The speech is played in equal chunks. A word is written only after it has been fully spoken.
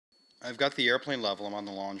I've got the airplane level. I'm on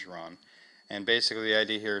the longeron, and basically the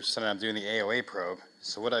idea here is that I'm doing the AOA probe.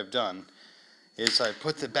 So what I've done is I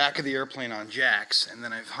put the back of the airplane on jacks, and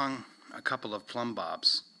then I've hung a couple of plumb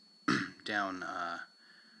bobs down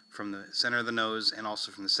from the center of the nose and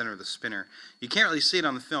also from the center of the spinner. You can't really see it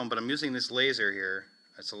on the film, but I'm using this laser here.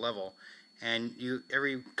 It's a level, and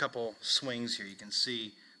every couple swings here you can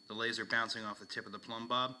see the laser bouncing off the tip of the plumb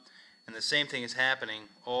bob, and the same thing is happening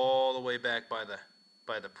all the way back by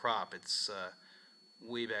the prop. It's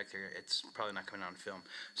way back there. It's probably not coming on film.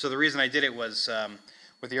 So the reason I did it was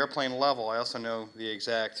with the airplane level, I also know the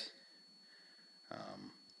exact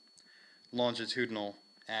longitudinal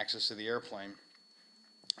axis of the airplane.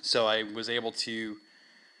 So I was able to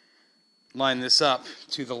line this up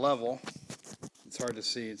to the level. It's hard to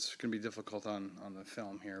see. It's going to be difficult on the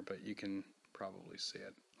film here, but you can probably see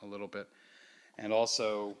it a little bit. And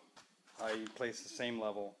also, I placed the same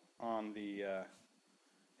level on the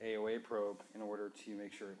AOA probe in order to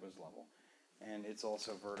make sure it was level. And it's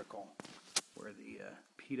also vertical, where the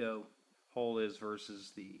pitot hole is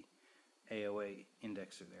versus the AOA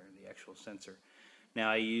indexer there, the actual sensor. Now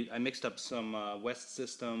I mixed up some West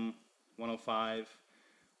System 105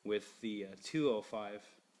 with the 205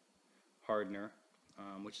 hardener,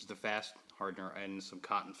 which is the fast hardener, and some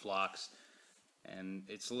cotton flocks. And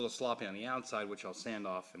it's a little sloppy on the outside, which I'll sand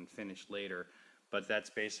off and finish later. But that's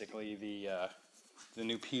basically the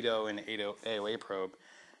new pitot and AOA probe,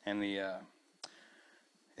 and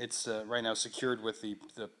it's right now secured with the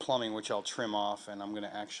plumbing, which I'll trim off, and I'm going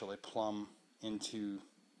to actually plumb into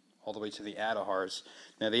all the way to the adhesives.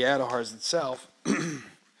 Now the adhesives itself,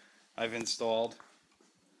 I've installed.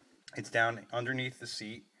 It's down underneath the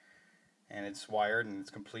seat, and it's wired, and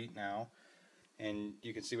it's complete now. And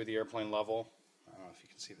you can see with the airplane level, I don't know if you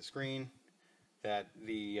can see the screen, that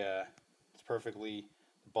it's perfectly,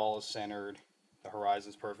 the ball is centered, the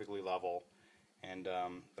horizon is perfectly level, and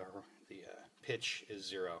the pitch is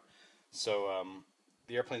 0. So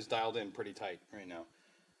the airplane's dialed in pretty tight right now,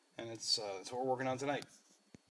 and that's what we're working on tonight.